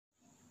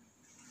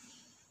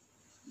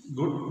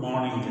Good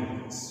morning,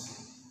 kids.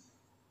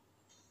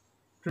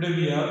 Today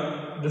we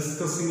are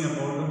discussing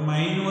about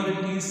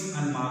minorities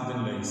and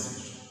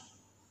marginalization.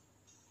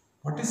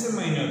 What is a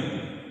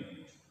minority?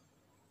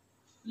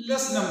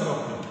 Less number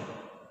of people.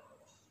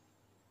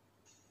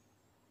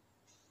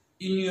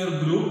 In your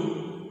group,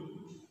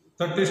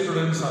 30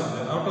 students are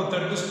there. Out of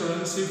 30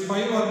 students, if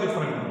 5 are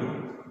different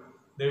group,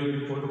 they will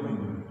be called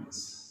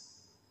minorities.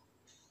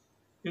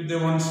 If they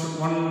want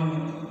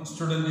one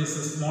student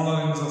is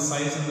smaller in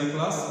size in the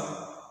class,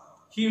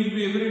 he will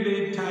be every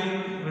day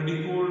time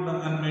ridiculed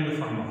and made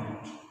fun of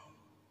it.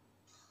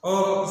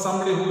 Or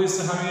somebody who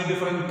is having a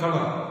different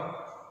color.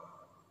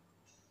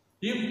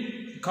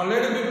 If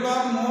colored people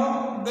are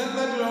more, then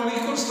that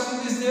equal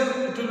strength is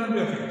there, it will not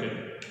be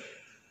affected.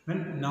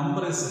 When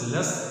number is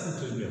less,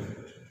 it will be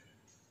affected.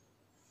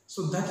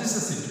 So that is the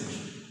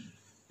situation.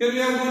 Here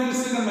we are going to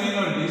see the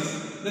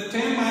minorities. The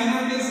term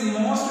minority is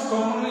most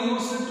commonly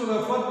used to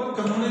refer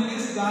to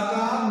communities that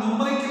are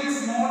numerically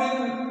small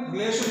in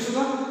relation to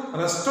the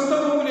rest of the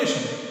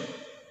population.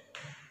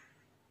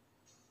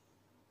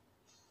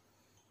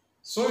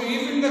 So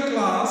if in the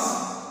class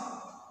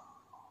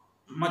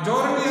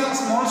majority are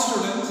small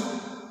students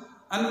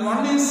and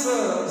one is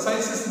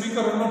size is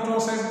bigger or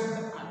not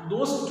size,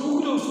 those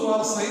two groups who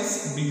are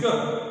size bigger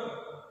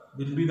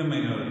will be the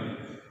minority.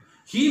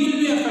 He will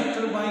be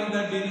affected by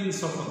the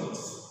dealings of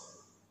others.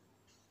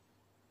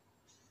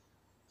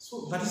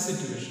 So that is the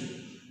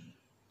situation.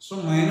 So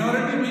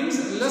minority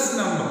means less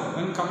number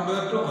when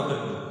compared to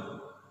other group.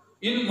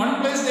 In one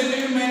place they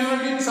may be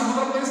minority, in some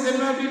other place they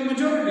may be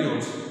majority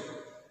also.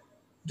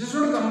 It is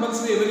not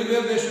compulsory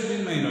everywhere they should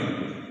be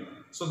minority.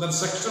 So that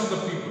section of the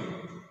people,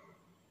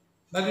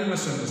 that you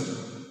must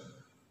understand.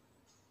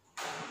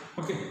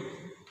 Okay.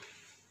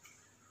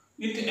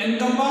 It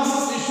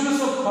encompasses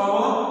issues of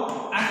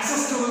power,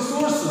 access to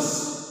resources.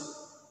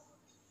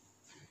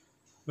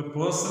 The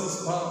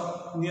persons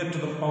are near to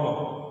the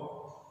power.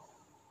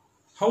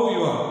 How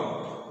you are.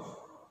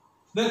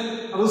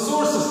 Then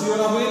resources, your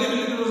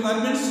availability,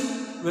 that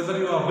means whether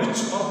you are rich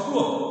or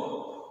poor.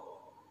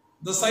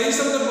 The size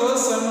of the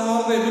person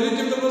or the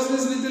ability of the person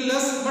is little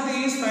less, but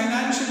he is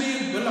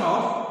financially well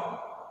off.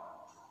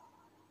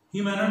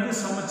 He may not be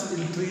so much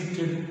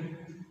ill-treated,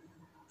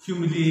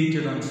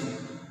 humiliated and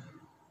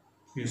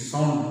he is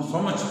so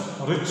much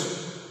rich.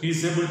 He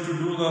is able to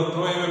do the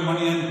throw away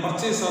money and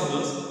purchase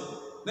others.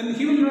 Then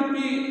he will not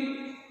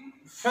be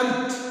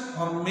felt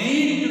or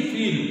made to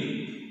feel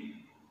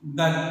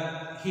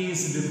that he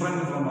is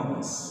different from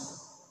others.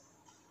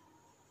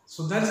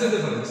 So that's the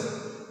difference.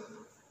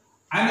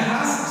 And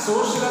has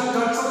social and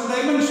cultural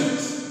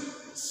dimensions.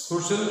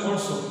 Social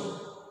also.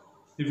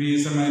 If he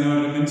is a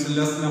minority, means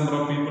less number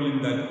of people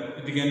in that.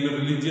 It can be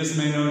religious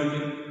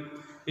minority.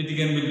 It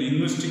can be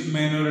linguistic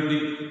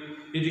minority.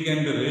 It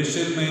can be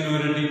racial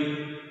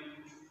minority.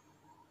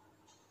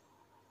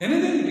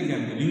 Anything it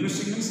can be.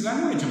 Linguistic means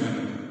language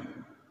minority.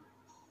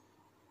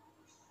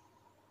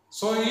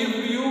 So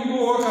if you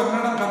go,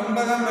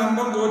 Karnataka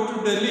member go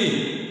to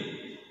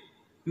Delhi,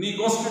 and he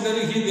goes to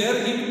Delhi, he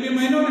will be a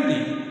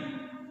minority.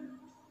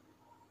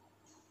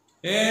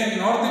 A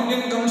North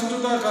Indian comes to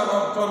the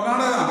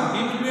Karnataka,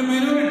 he will be a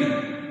minority.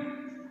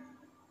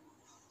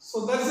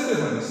 So that's the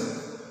difference.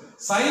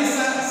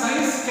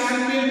 Size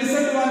can be a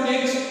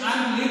disadvantage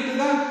and lead to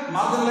the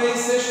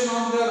marginalization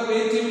of the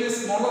relatively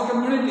smaller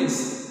communities.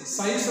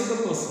 Size of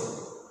the person.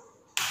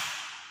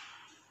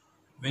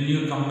 When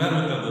you compare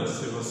with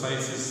others, your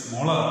size is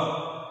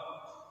smaller,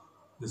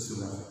 this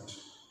will affect.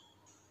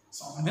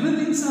 So many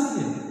things are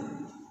there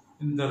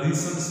in the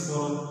reasons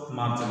for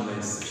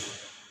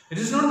marginalization. It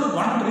is not the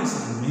one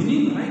reason,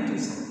 many right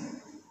reasons.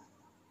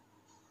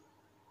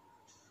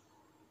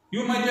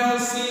 You might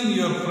have seen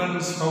your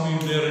friends how you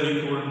they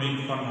ridicule,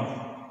 make fun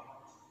of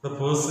the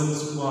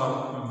persons who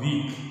are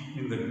weak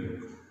in the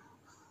group.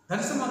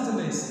 That is the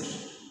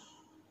marginalization.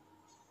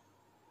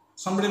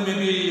 Somebody may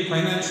be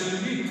financially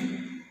weak.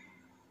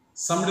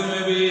 Somebody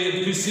may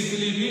be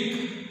physically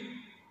weak.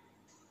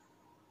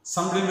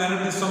 Somebody may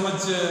not be so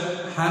much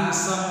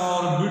handsome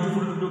or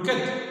beautiful to look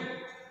at.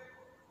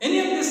 Any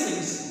of these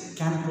things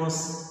can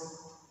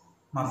cause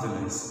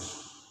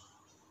marginalization.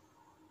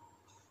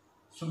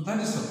 So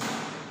that is all.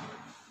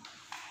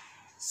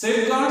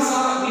 Safeguards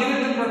are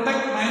needed to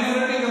protect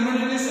minority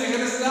communities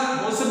against the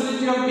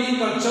possibility of being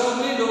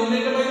culturally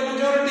dominated by the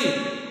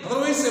majority.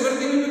 Otherwise,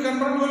 everything will be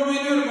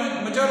controlled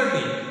by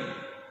majority.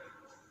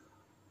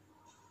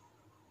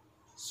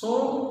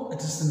 So it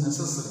is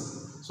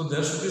necessary. So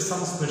there should be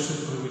some special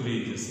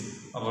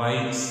privileges,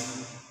 rights.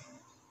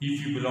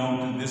 If you belong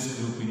to this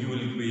group, you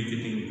will be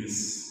getting this.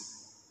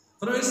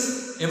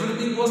 Otherwise,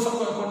 everything goes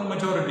according to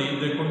majority.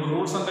 The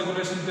rules and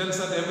regulations tells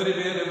that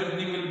everywhere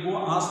everything will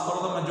go as per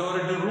the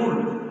majority rule.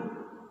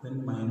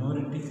 Then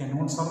minority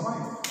cannot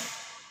survive.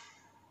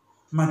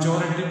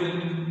 Majority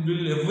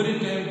will every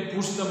time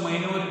push the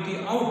minority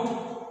out.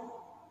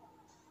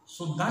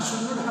 So that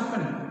should not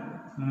happen.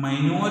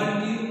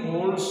 Minority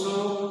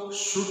also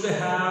should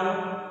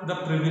have the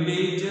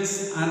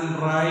privileges and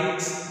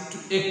rights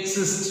to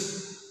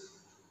exist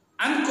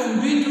and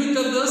compete with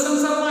others and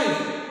survive.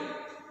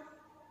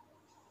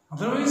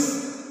 Otherwise,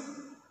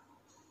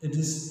 it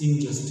is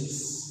injustice.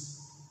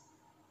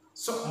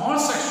 So all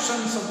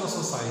sections of the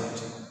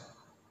society,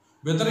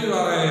 whether you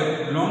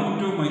belong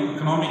to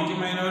economic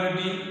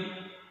minority,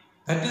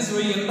 that is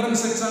why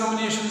entrance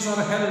examinations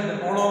are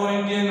held all over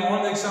India, and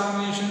all the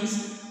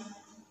examinations,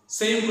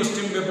 same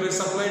question paper is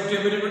applied to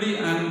everybody,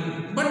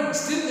 but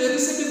still there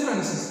is a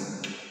difference.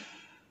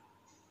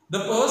 The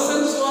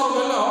persons who are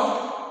well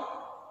off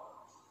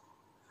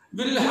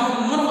will have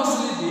more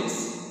facilities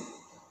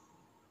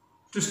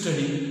to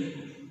study.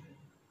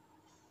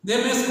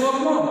 They may score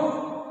more.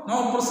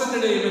 Now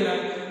present day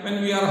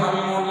when we are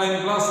having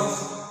online classes,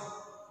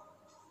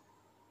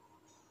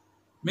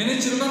 many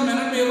children may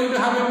not be able to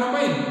have a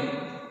mobile.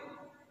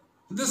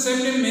 At the same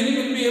time, many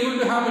will be able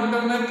to have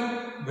internet,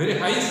 very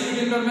high speed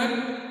internet,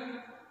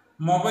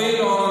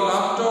 mobile or a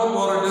laptop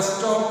or a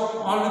desktop,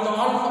 all with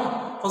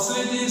all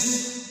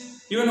facilities.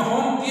 Even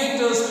home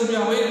theaters will be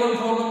available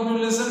for them to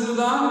listen to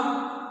the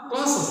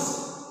classes.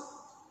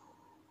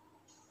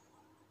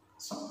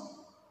 So,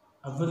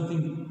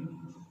 everything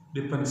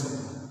depends on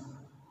that.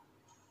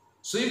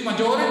 So, if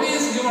majority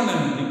is given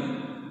everything,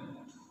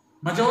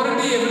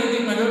 majority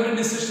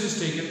decision is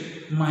taken,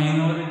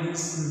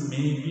 minorities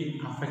may be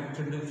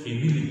affected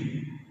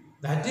heavily.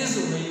 That is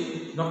why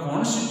the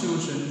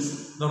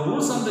constitutions, the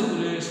rules and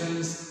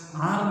regulations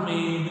are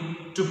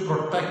made to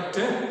protect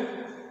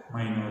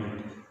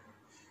minority.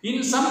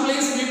 In some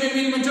place we may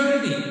be in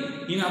majority,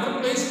 in other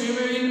place we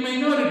may be in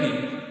minority.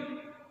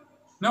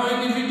 Now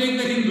if we take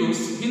the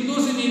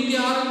Hindus in India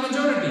are in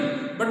majority,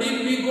 but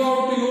if we go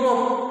out to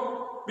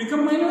Europe,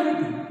 become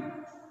minority.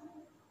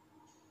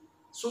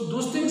 So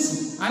those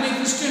things, and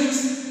Christians,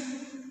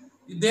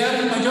 they are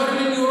in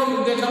majority in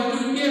Europe, they come to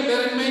India, they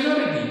are in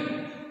minority.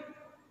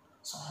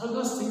 So all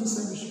those things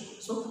are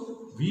issues. So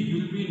we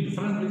will be in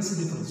different places,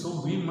 so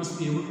we must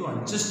be able to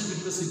adjust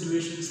with the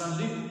situations and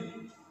live.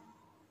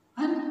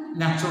 And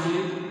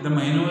naturally, the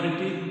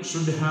minority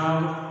should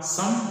have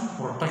some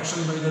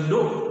protection by the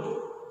law.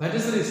 That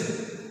is the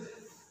reason.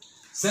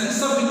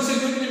 Sense of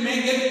insecurity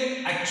may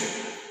get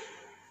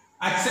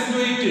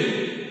accentuated,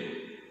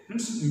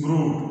 means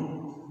improved,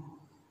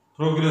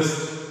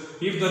 progressed.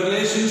 If the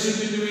relationship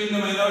between the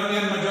minority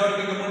and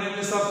majority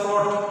communities are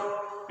fraught,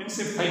 means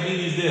if fighting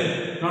is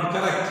there, not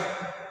correct,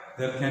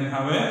 there can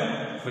have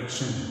a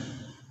friction.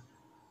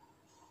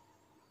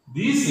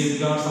 These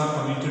safeguards are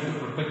committed to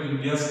protect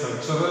India's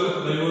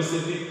cultural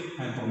diversity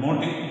and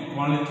promoting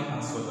equality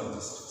as well as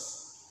justice.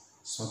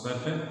 So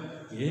that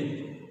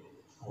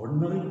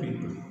ordinary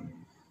people,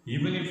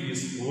 even if he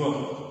is poor,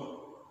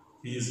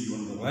 he is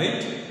given the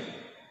right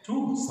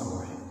to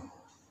survive.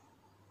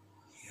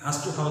 He has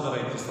to have the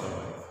right to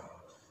survive.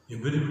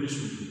 Everybody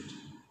should get.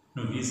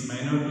 No, he is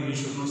minority, he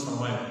should not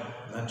survive.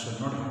 That should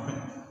not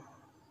happen.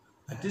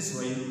 That is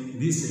why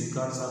these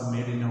safeguards are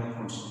made in our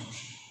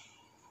constitution.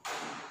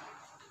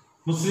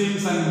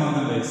 Muslims and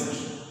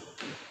marginalization.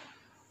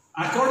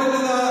 According to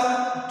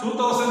the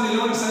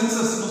 2011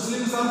 census,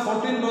 Muslims are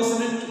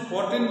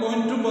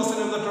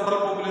 14.2% of the total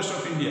population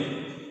of India.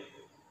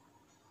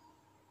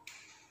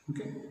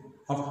 Okay.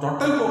 Of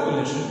total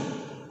population,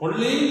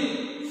 only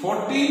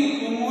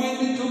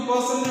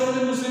 14.2% of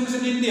Muslims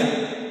in India.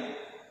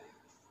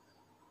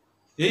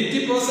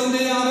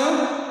 80% are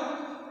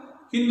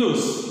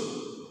Hindus.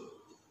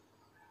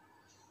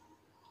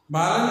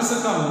 Balance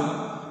come.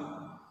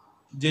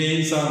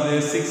 Jains are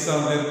there, Sikhs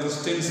are there,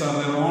 Christians are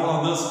there, all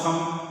others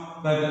come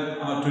that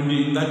are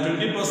 20. That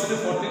 20%,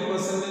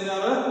 40%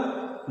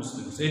 are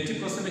Muslims,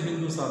 80%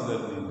 Hindus are there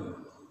in India.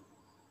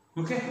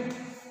 Okay?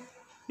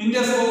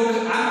 India's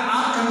population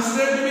are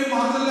considered to be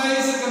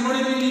marginalized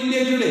community in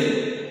India today.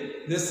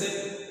 They say,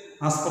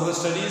 as per the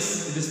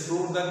studies, it is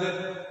proved that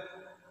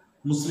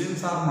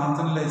Muslims are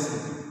marginalized.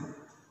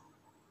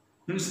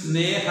 Means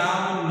they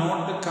have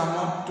not come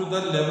up to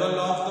the level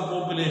of the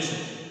population.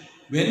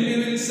 When we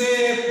will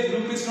say a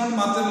group is not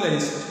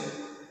marginalized,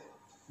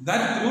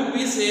 that group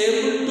is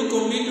able to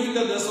compete with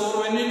others,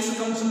 or when it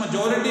comes to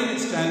majority in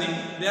standing,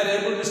 they are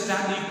able to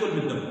stand equal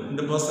with them in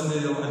the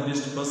percentage of at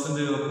least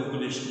percentage of the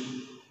population.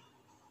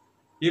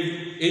 If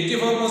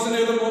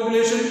 85% of the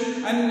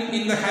population and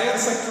in the higher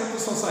sector of the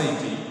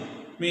society,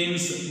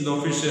 means the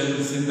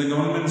officials in the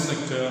government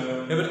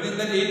sector, everything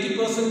that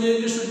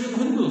 80% should be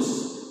Hindus,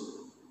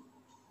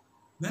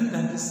 then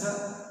that is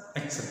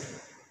acceptable.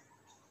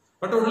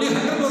 But only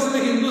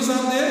 100% Hindus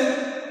are there,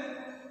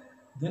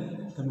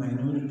 then the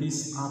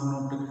minorities are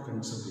not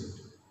considered.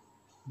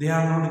 They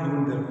are not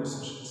given their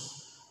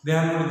positions. They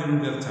are not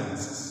given their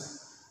chances.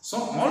 So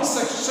all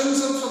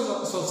sections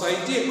of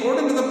society,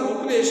 according to the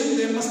population,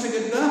 they must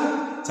get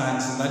the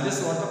chances. That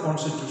is what the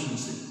constitution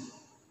says.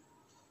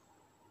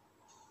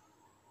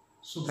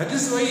 So that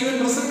is why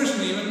even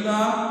reservation, even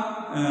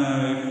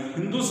the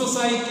Hindu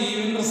society,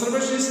 even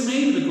reservation is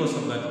made because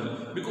of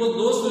that. Because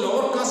those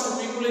lower caste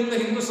people in the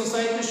Hindu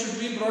society should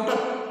be brought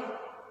up.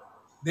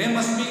 They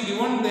must be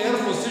given their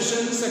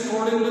positions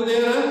according to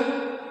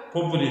their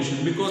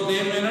population, because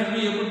they may not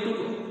be able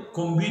to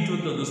compete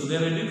with others.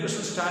 Their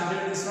education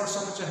standard is not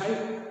so much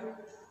high.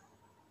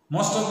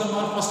 Most of them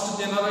are first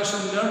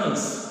generation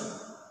learners.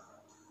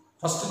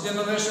 First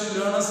generation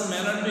learners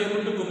may not be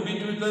able to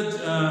compete with the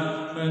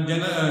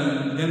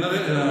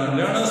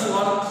learners who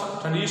are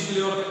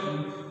traditionally or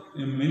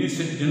in many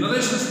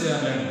generations they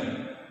are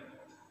learning.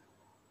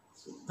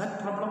 So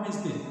that problem is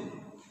there.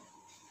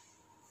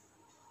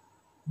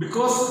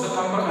 Because the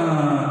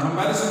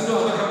comparison to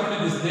other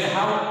communities, they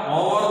have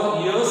over the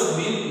years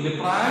been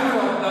deprived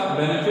of the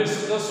benefits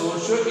of the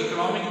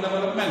socio-economic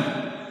development.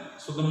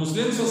 So the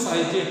Muslim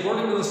society,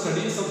 according to the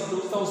studies of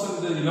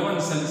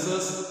 2011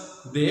 census,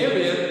 they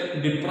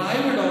were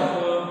deprived of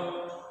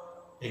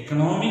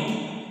economic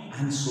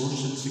and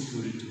social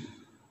security.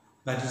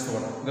 That is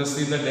what. Let's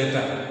see the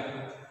data.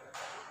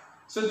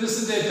 So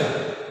this is data.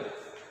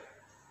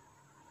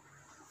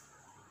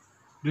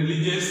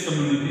 Religious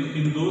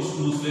community, Hindus,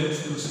 Muslims,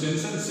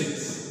 Christians and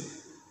Sikhs.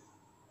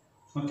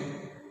 Okay.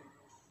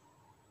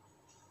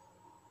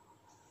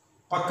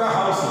 Pakka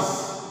houses.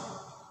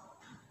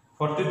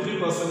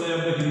 43%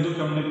 of the Hindu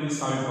community is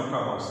having pakka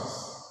houses.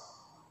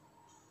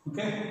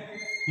 Okay.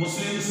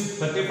 Muslims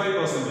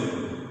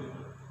 35%.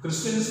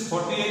 Christians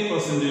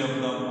 48% of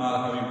them are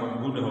having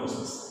good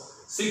houses.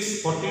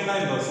 Sikhs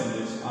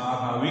 49% are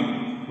having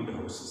good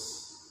houses.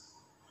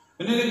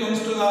 When it comes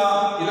to the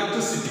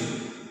electricity,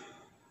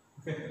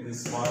 okay,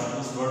 this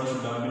word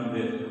should have been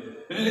there.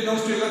 When it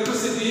comes to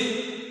electricity,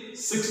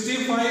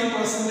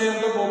 65%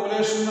 of the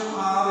population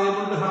are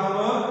able to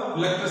have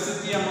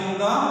electricity among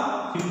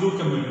the Hindu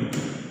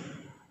community.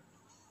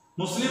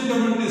 Muslim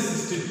community is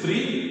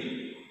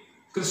 63,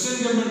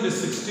 Christian community is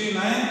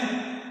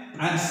 69,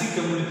 and Sikh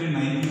community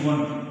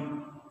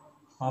 91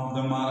 of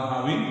them are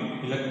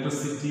having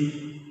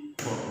electricity.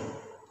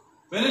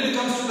 When it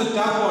comes to the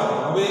tap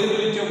water,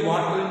 availability of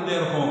water in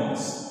their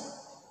homes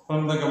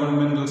from the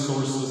governmental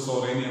sources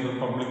or any other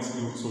public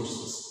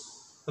sources.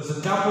 As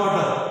a tap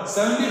water,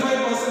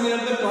 75%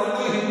 of the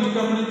total Hindu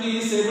community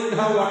is able to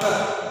have water.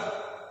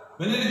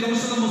 When it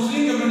comes to the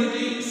Muslim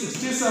community,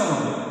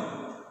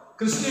 67,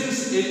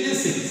 Christians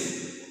 86,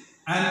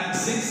 and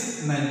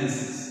Sikhs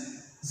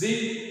 96.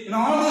 See, in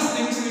all these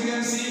things we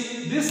can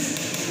see this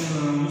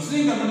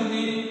Muslim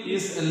community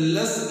is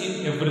less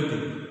in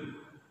everything.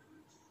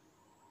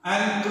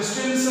 And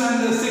Christians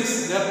and the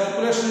Sikhs, their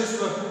population is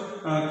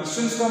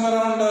Christians come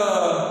around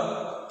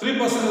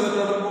 3% of the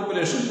total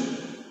population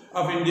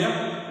of India,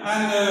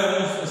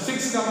 and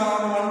Sikhs come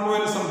around 1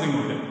 point something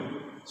million.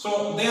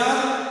 So they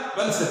are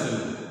well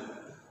settled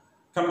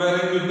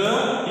comparing with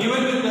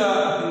even with the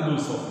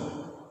Hindus.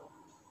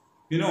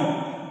 You know,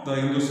 the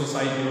Hindu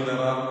society, there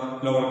are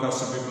lower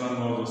caste people and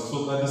all those.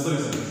 So that is the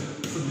reason.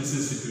 So this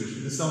is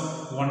situation. This is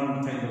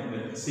one kind of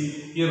level. See,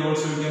 here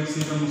also you can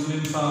see the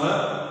Muslims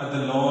are at the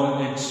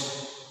lower edge.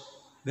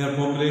 Their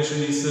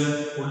population is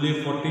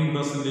only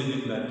 14%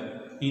 in that.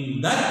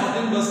 In that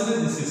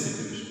 14%, this is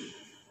situation.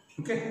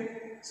 Okay.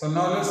 So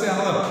now let's say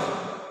another.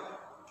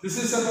 This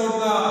is about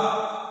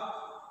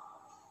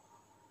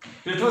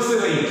the literacy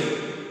rate.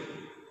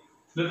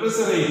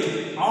 Literacy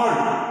rate.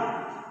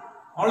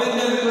 All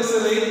India literacy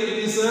rate, it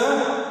is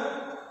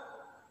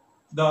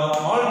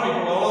all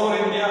people all over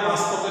India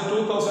as per the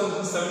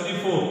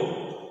 2074.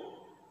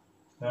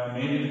 They have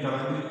made it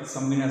correctly.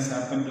 Something has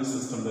happened to the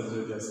system that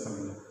is just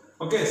coming up.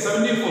 Okay,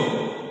 74.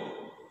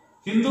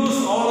 Hindus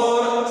all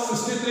over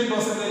 63%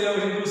 of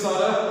Hindus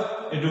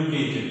are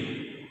educated.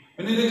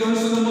 When it comes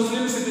to the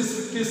Muslims, it is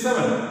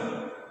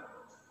 57.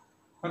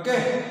 Okay.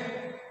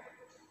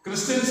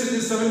 Christians, it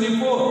is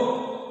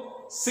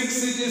 74.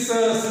 Sikhs, it is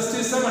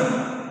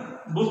 67.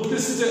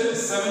 Buddhist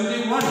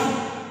 71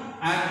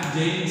 and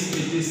Jains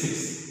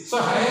 86. So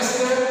highest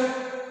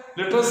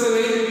literacy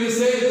rate, we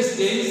say it is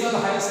Jains are the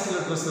highest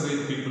literacy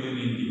rate people in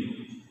India.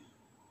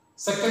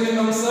 Second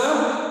comes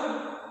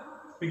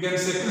we can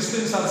say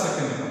Christians are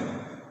second.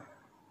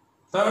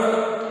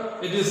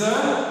 Third, it is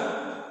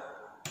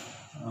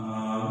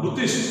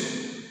Buddhist.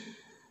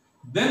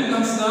 Then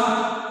comes the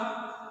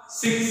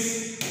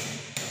Sikhs.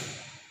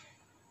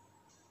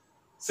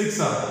 Sikhs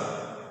are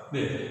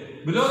there.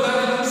 Below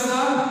that comes the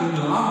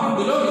Hindu. After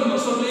below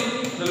Hindus only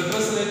the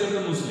literacy rate of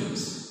the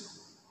Muslims.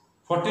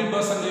 14%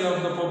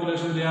 of the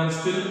population, they are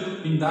still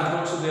in that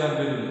also they are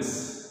very less.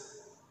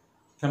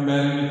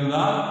 Comparing with the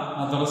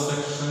other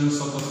sections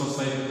of the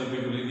society, the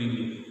people in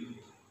India.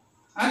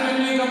 And when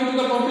we come to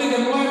the public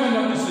employment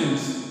of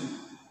Muslims,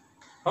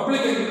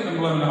 public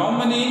employment, how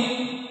many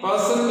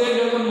percentage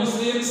of the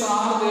Muslims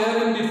are there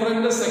in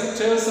different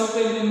sectors of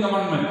the Indian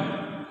government?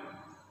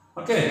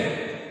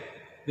 Okay.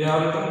 The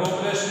urban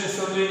population is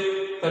only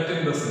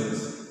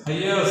 13%.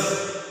 IAS,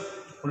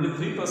 only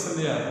 3%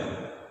 they are.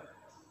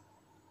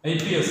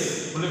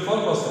 IPS, only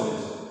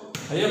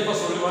 4%. IFS,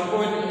 only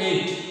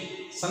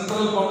 1.8%.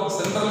 Central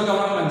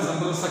government,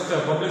 central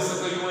sector, public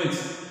sector units,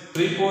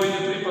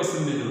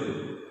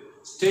 3.3%.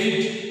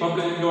 State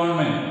public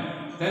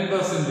government,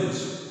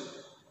 10%.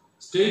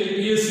 State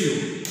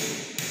PSU,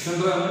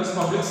 central means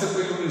public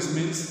sector units,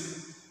 means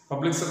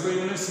public sector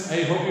units.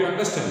 I hope you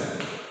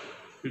understand.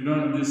 You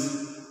know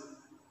this.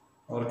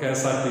 Or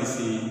KSRTC,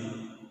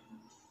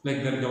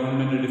 Like that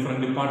government,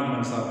 different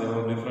departments are there,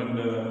 or different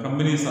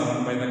companies are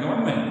run by the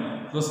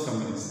government. Those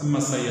companies,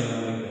 MSI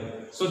and like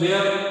that. So they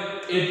are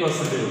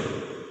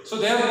 8%. So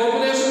their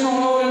population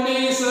all over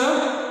India is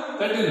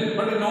 13,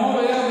 but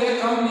nowhere they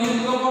come near to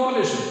the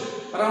population.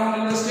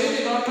 Around in the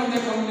state government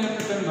they come near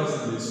to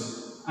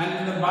 10%. And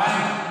in the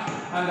bank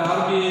and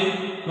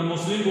RBI, the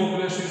Muslim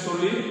population is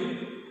only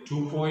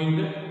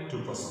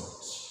 2.2%.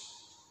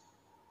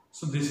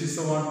 So this is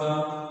what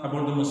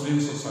about the Muslim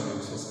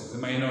society, the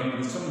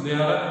minorities. So they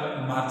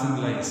are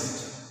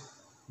marginalized.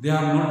 They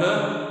are not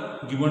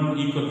given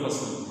equal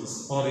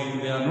facilities, or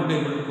they are not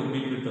able to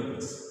compete with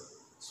others.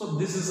 So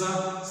this is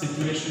a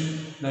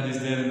situation that is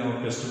there in our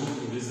textbook.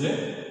 It is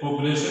the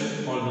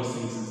population, all those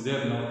things is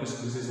there in our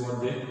textbook. This is what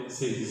they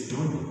say is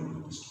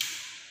given.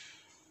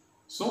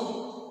 So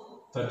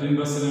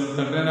 13%,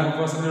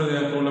 13.5% they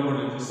are told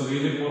about it. So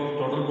really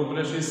total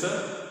population is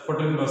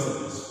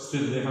 14%.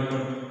 Still they have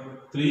got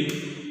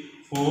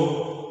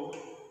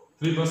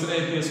 3%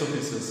 IPS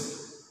officers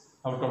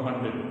out of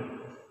 100.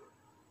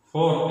 3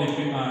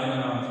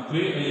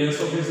 IAS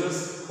officers,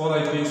 4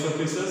 IPS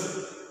officers.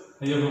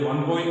 Here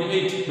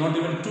 1.8, not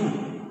even 2.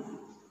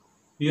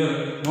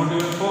 Here not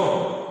even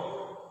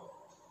 4.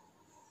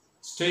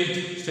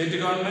 State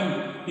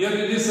government. Here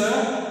it is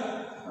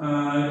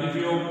if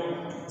you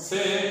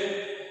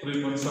say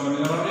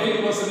 3.7, around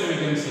 8% we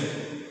can say.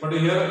 But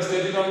here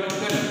state government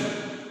 10.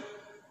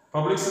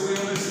 Public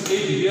sector is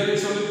 8. Here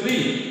is only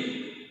 3.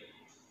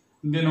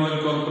 Indian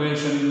Oil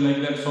Corporation,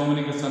 like that, so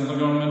many central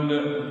government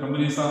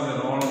companies are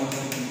there, all of these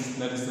things,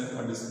 that is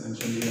what is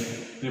mentioned here.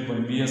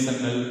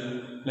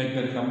 BSNL, like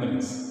that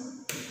companies.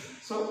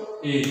 So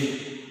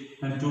 8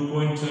 and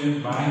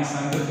 2.2 banks,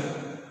 and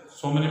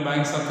so many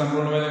banks are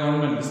controlled by the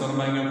government. Reserve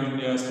Bank of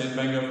India, State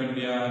Bank of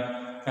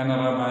India,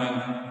 Canara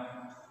Bank,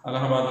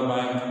 Allahabad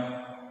Bank,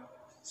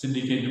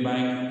 Syndicate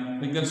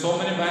Bank, like that, so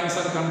many banks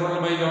are controlled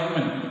by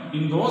government.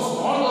 In all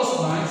those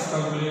banks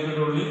calculated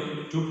only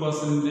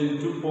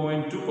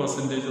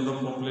 2.2% of the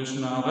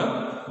population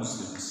are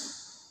Muslims.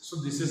 So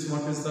this is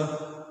what is the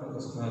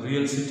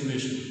real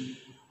situation.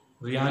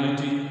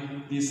 Reality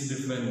is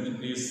different.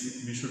 We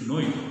should know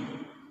it.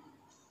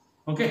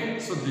 Okay,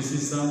 so this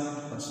is the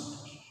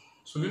percentage.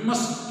 So we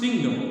must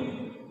think about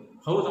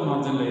how the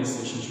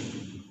marginalization should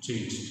be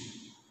changed.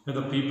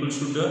 Whether people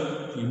should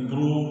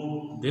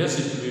improve their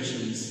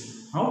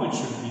situations, how it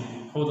should be,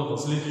 how the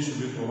facility should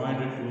be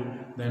provided to,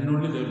 then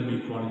only there will be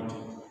equality.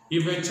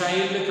 If a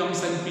child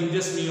comes and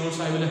pinches me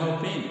also, I will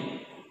have pain.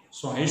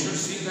 So I should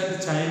see that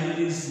the child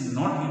is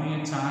not giving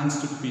a chance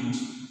to pinch.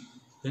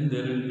 Then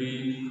there will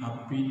be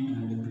happy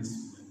and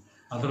peaceful.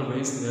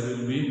 Otherwise, there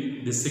will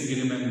be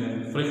disagreement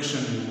and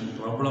friction and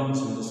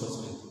problems in the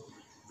society.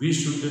 We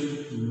should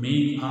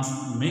make all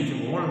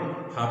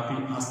happy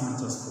as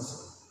much as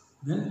possible.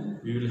 Then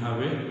we will have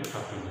a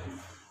happy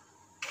life.